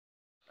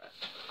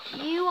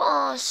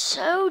are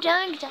so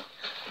dang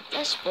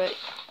desperate.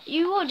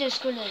 You are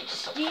just gonna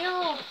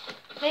steal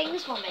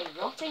things from a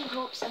rotting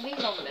corpse every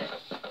zombie.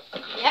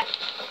 Yep.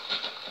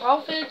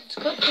 Raw food's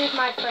good food,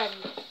 my friend.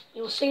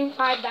 You'll soon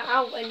find that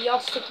out when you're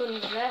stuck under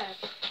there.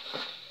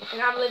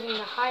 And I'm living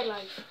the high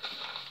life.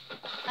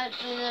 And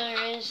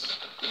there is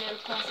no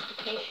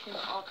classification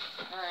of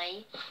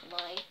high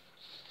life.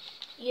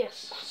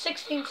 Yes,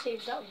 16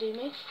 seeds, that'll do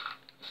me.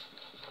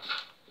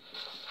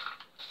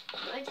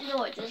 I don't know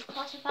what does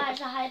classify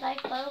as a high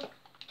life though.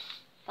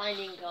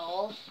 Finding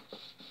gold.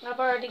 I've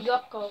already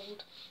got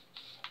gold.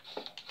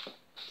 Do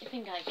you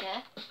think I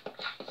care?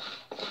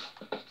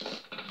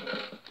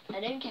 I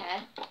don't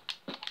care.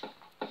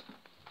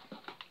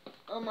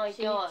 Oh my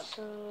god.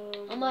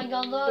 Oh my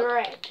god, look.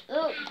 Bread.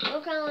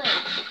 Look how much.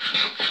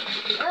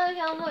 Look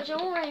how much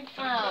ore I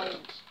found.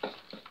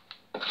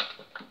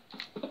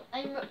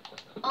 I'm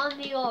on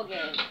the ore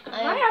game.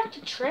 I might have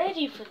to trade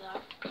you for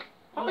that.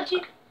 What would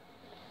you...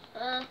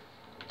 I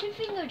don't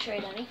think I'll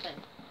trade anything.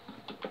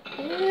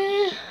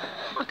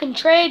 I can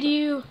trade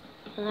you,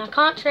 and I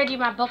can't trade you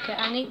my bucket.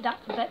 I need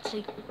that for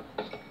Betsy.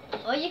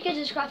 Or you could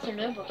just craft a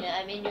new bucket.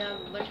 I mean, you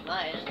have a bunch of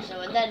iron,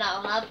 so then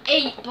I'll have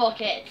 8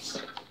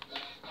 buckets.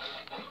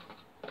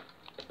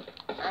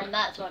 And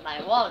that's what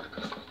I want.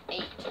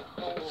 8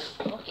 whole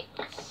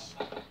buckets.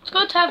 It's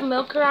good to have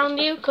milk around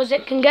you, because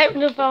it can get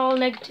rid of all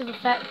negative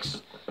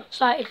effects. It's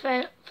like if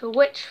a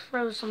witch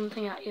throws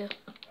something at you.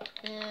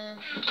 Yeah.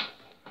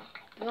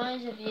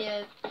 Reminds of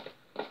your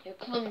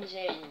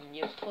clumsy and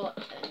your foot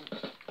and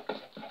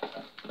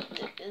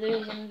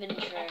lose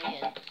inventory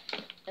and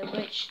the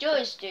witch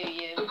does do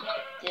you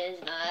this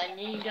and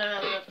you don't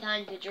have enough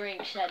time to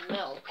drink said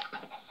milk.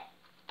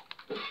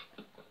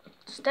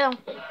 Still,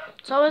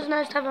 it's always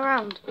nice to have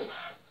around.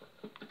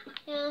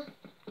 Yeah.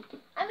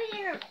 I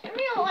mean, in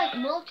real life,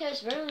 milk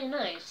tastes really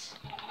nice.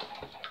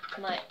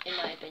 In my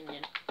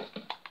opinion.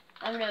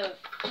 I don't know,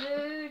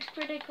 food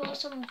critic or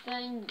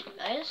something.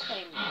 I just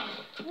think.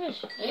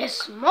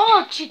 Yes,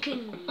 more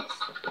chickens.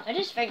 I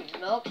just think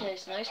milk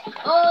tastes nice.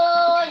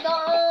 Oh, I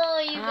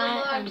got you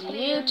got more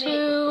you execution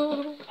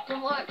too. The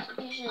more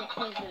execution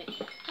points than me.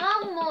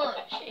 How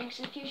much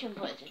execution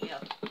points did you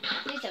have?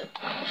 Please don't.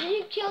 Did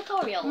you kill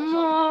Toriel or something?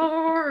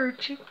 More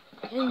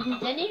chickens.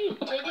 Did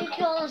you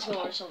kill Oscar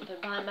or something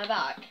behind my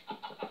back?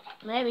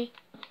 Maybe.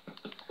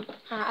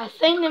 I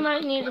think they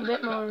might need a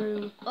bit more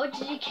room. Or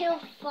did you kill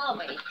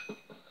Flabby?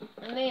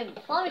 I mean,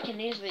 Flabby can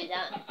easily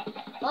die.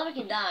 Flabby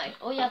can die.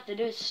 All you have to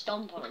do is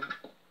stomp on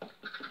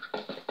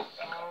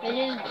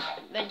him.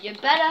 But you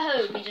better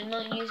hope he does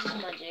not use his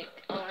magic,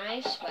 or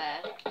I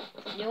swear,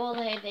 you will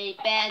have a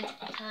bad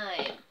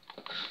time.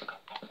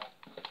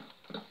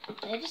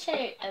 Did I just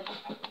say a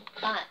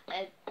bad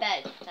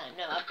time?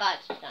 No, a bad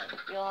time.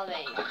 You'll have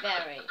a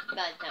very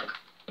bad time.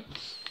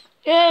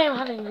 Yeah, I'm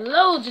having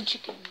loads of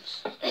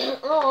chickens.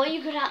 Or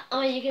you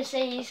could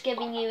say he's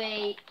giving you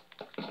a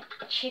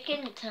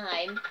chicken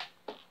time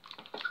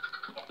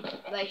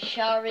by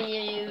showering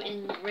you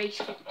in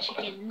graceful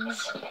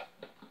chickens.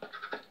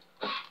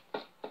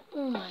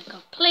 Oh my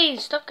god,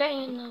 please stop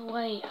getting in the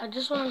way. I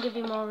just want to give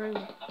you more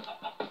room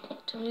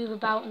to move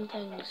about and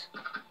things.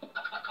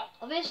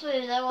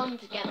 Obviously, they want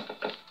to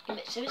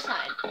commit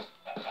suicide.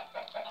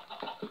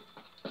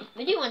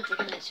 Would you want to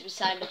commit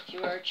suicide if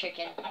you were a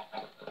chicken?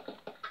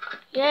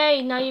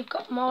 Yay, now you've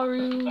got more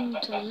room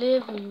to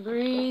live and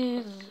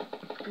breathe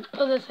and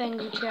other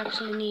things which you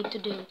actually need to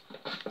do.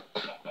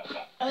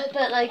 I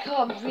bet they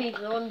can't breathe,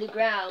 they're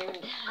underground.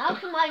 How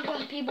can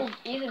Minecraft people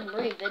even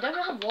breathe? They don't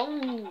have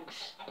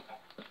lungs.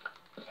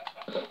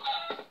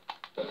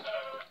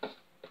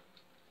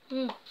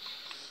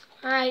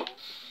 Right,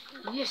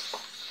 yes.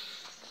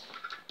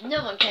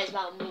 No one cares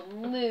about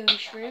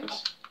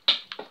mushrooms.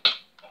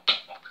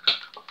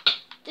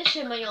 This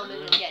should my armor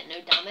gonna get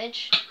no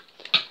damage.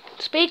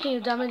 Speaking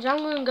of damage, I'm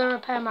going to go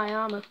repair my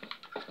armor.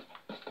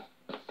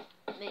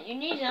 But you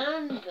need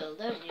an anvil,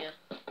 don't you?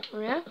 Oh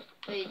yeah?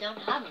 But you don't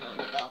have an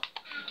anvil.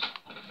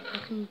 I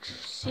can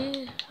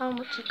see how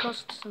much it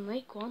costs to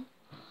make one.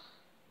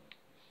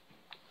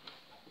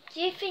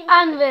 Do you think...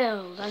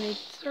 Anvil! I need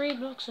 3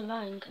 blocks of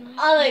iron. Can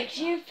I Alex,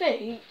 do you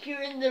think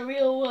you're in the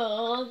real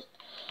world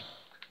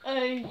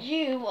and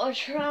you are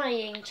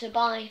trying to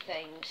buy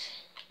things?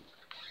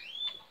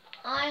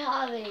 I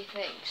hardly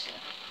think so.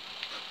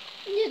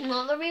 It's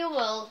not the real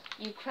world.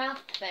 You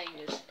craft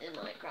things in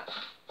Minecraft.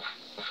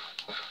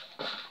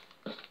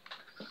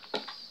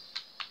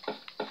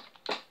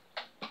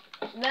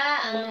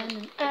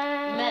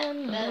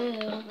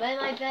 Where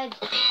my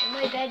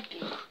bed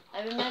be?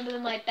 I remember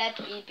my bed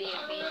being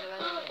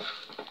around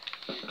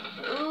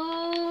here.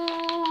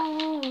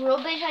 Ooh,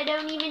 rubbish I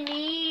don't even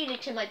need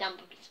except my damn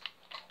buckets.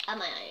 And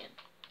my iron.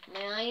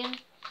 My iron.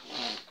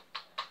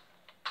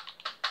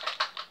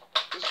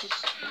 It's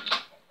just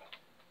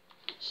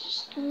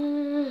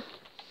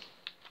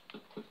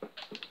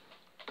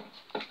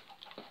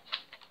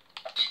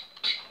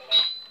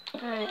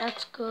Alright,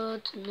 that's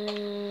good.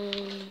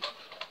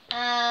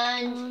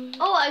 And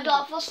oh, I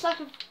got a full stack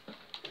of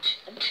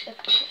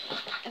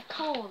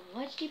asshole.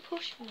 Why did he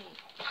push me?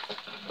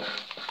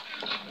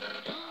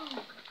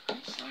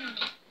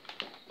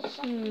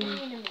 Stop mean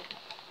to me.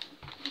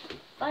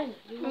 Fine,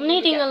 I'm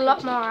needing a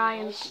lot more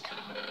iron.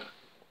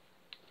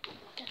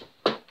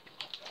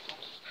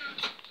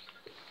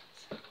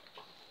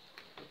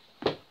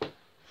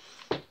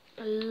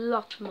 A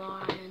lot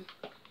more iron.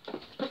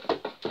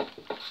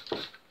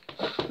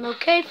 I'm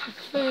okay for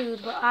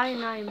food, but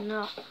iron I am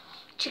not.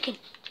 Chicken.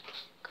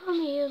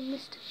 Come here,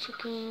 Mr.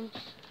 Chicken.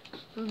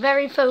 I'm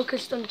very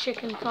focused on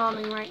chicken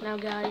farming right now,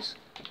 guys.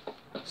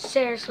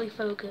 Seriously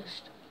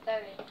focused.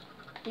 Very.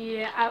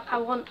 Yeah, I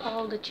want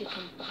all the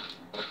chicken.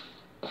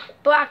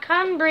 But I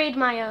can breed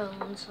my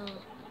own, so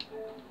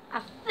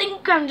I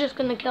think I'm just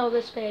gonna kill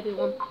this baby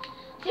one.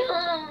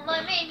 Oh,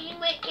 my baby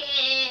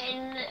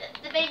Wickens!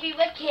 The baby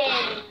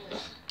Wickens!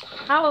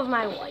 Out of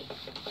my way.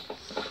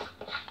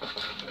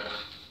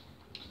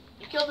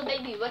 You killed the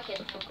baby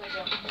Wickens, how could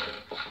you?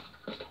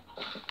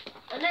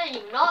 And then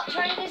you're not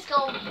trying this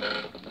goal.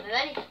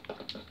 Ready?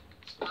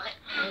 Smart.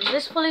 Is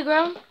this fully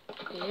grown?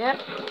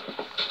 Yep.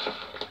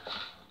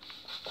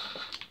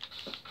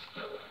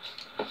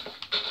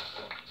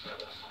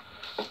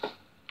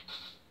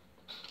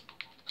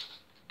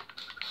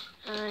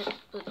 Alright,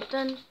 but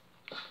done.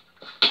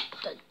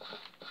 Done.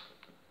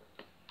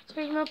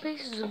 3 more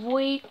pieces of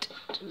wheat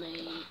to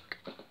make.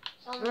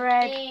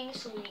 Something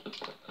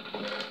sweet.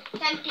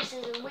 10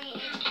 pieces of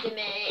wheat to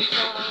make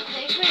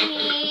something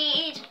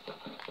sweet.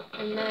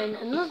 And then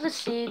another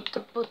seed to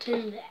put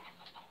in there.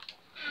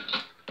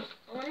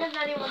 I wonder if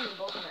anyone's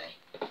above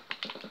me.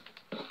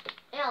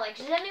 Yeah, like,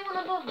 is anyone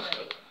above me?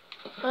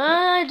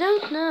 I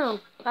don't know.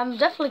 I'm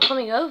definitely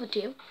coming over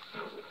to you.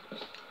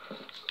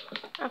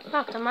 In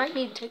fact, I might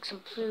need to take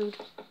some food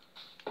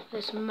for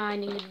this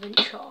mining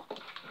adventure.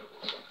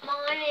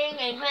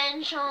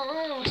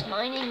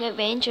 Mining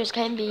adventures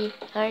can be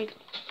hard.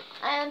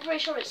 I am pretty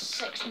sure it's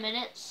 6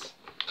 minutes.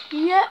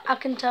 Yeah, I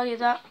can tell you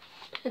that.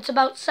 It's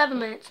about 7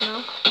 minutes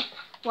now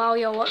while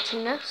you're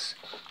watching this.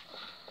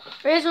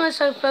 The reason we're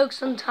so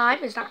focused on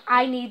time is that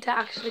I need to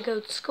actually go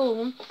to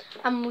school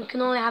and we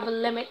can only have a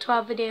limit to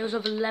our videos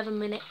of 11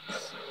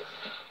 minutes.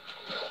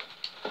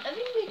 I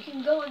think we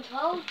can go in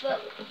 12,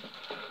 but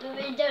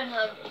we don't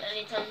have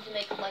any time to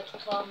make like a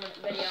 12-minute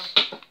video.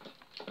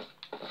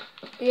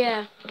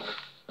 Yeah.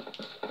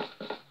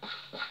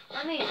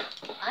 I mean,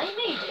 I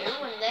may do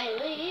when they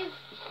leave.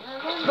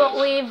 But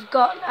we've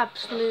got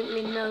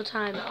absolutely no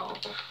time at all.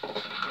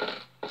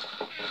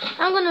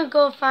 I'm gonna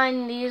go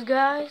find these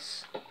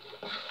guys.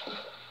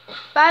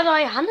 By the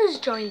way, Hannah's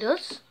joined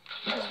us.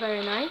 That's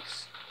very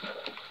nice.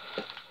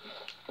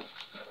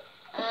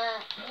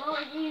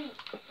 What do you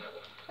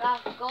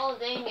have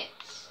gold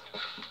ingots?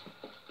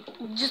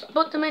 Just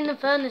put them in the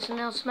furnace and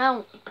they'll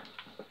smelt.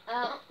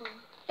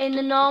 In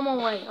the normal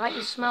way, like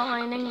you smelt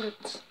iron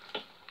ingots.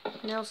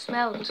 And they'll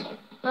smelt.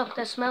 Look,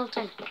 they're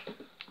smelting.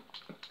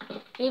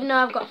 Even though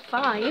I've got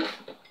 5.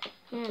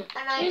 Yeah.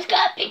 Who's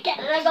got big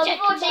and I got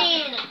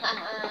 14!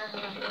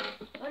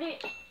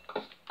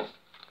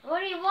 Why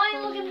are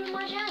you looking for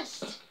my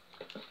chest?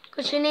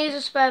 Because she needs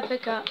a spare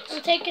pickaxe.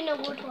 I'm taking a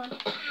wood one.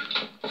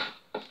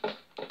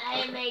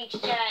 I make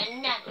sure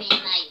nothing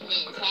like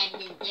this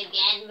happens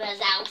again,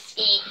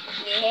 Wazowski.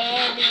 You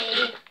hear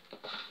me?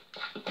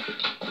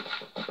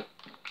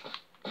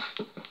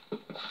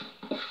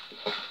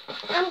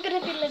 I'm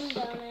gonna be living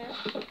down here.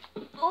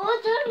 Oh,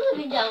 I'm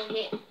living down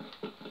here.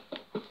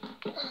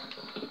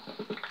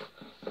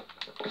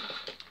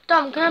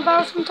 Dom, can I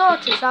borrow some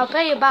torches? I'll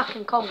pay you back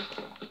in coal.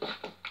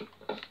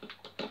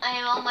 I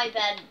am on my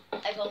bed.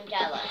 I don't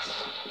care less.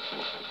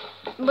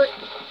 But,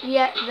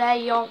 yeah, they're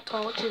your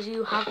torches.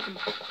 You have them.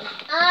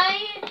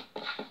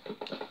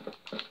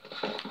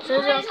 So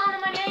I just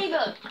wanted my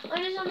neighbour. I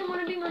just don't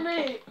want to be my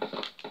mate.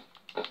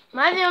 Am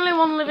I the only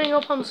one living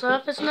up on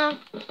surface now?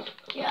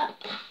 Yeah.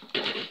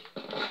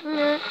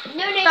 No.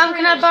 No Dom,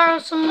 can I borrow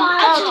some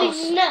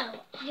torches? Actually, no.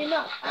 You're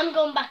not. I'm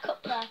going back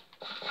up there.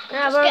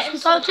 Can I borrow some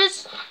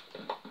torches?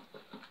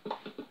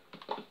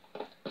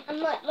 I'm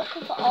like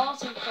looking for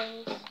ores and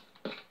things.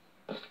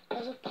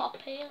 There's a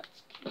poppy.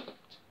 That's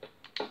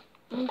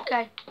cute.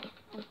 Okay.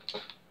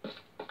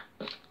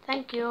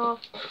 Thank you.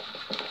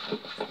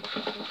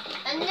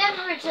 And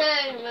never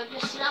return with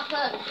the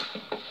snapper.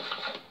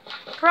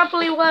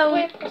 Probably won't.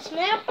 Wait, the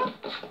snapper?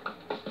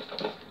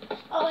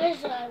 Oh,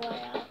 here's my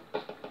way out.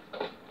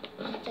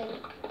 I think.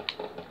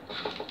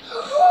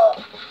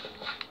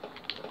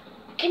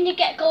 Can you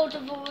get gold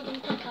of a wooden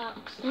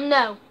pickaxe?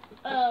 No.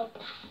 Oh.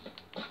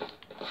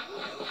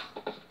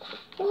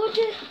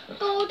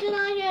 Golden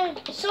iron.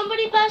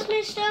 Somebody pass me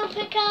a stone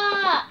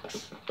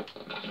pickaxe.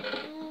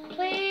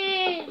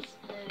 Please.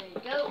 There you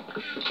go.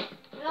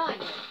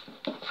 Right.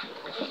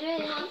 It's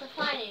really hard to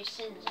find you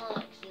since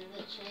Alex is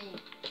literally.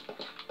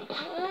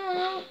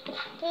 Oh,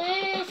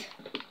 please.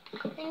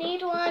 I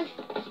need one.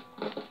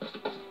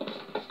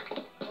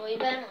 Well, you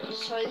better not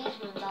destroy these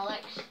ones,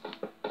 Alex.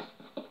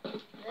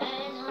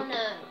 There's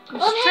Hannah.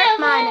 Strip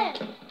mining.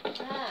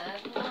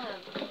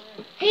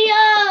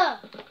 Here.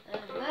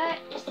 Where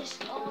is this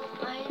gold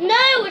iron?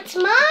 No, it's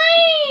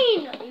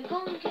mine. You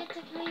go and get the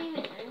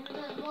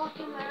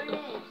fucking where it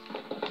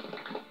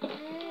is.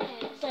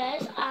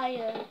 There's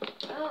iron.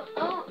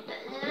 Oh,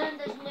 and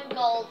there's no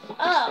gold.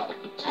 Oh,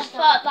 I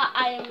thought that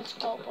iron was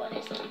gold, but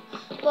it isn't.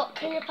 But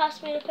can you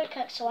pass me the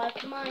pickaxe so I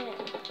can mine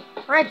it?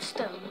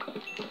 Redstone.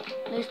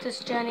 At least this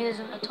journey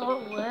isn't a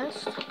total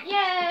waste.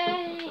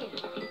 Yay!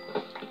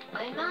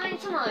 I mined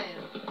some iron.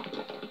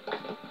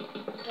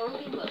 Don't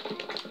be good.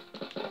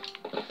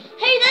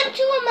 Hey, them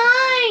two are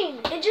mine!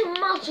 It doesn't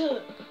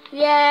matter.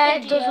 Yeah,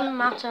 it Idiot. doesn't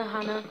matter,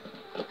 Hannah.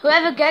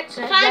 Whoever gets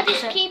it, Find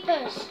gets his it.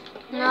 keepers.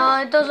 No,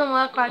 it doesn't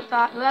work like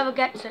that. Whoever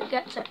gets it,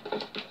 gets it.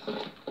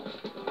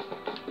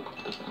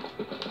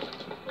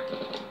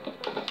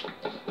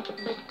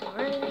 I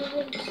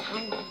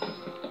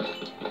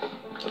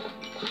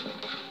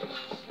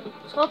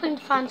was hoping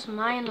to find some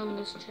iron on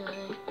this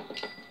journey.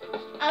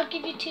 I'll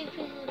give you 2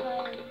 pieces of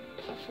iron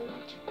for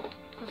food.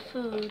 For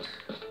food.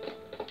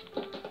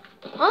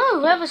 Oh,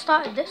 whoever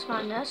started this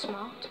mine, they're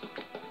smart.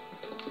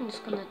 I'm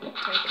just gonna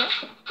take it.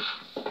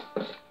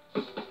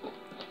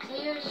 So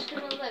you're just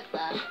gonna live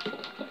there?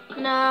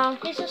 No.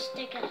 Here's a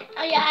sticker.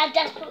 Oh yeah, I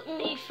desperately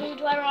need food.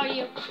 Where are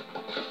you?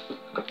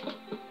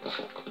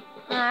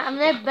 I'm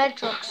near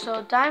bedrock,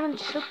 so diamond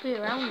should be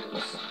around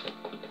us.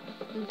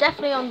 I'm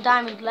definitely on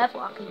diamond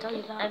level, I can tell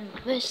you that. I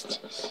must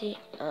see.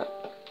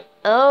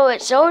 Oh,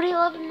 it's already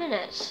 11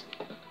 minutes.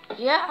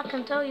 Yeah, I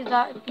can tell you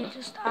that if you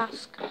just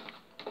ask.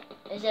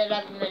 Is it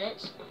 11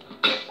 minutes?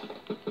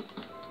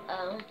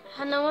 Oh.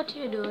 Hannah, what are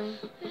you doing?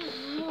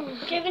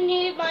 Giving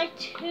you my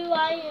 2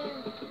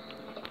 iron.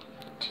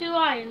 2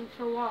 iron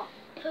for what?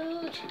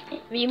 Food.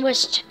 We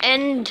must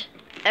end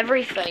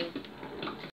everything.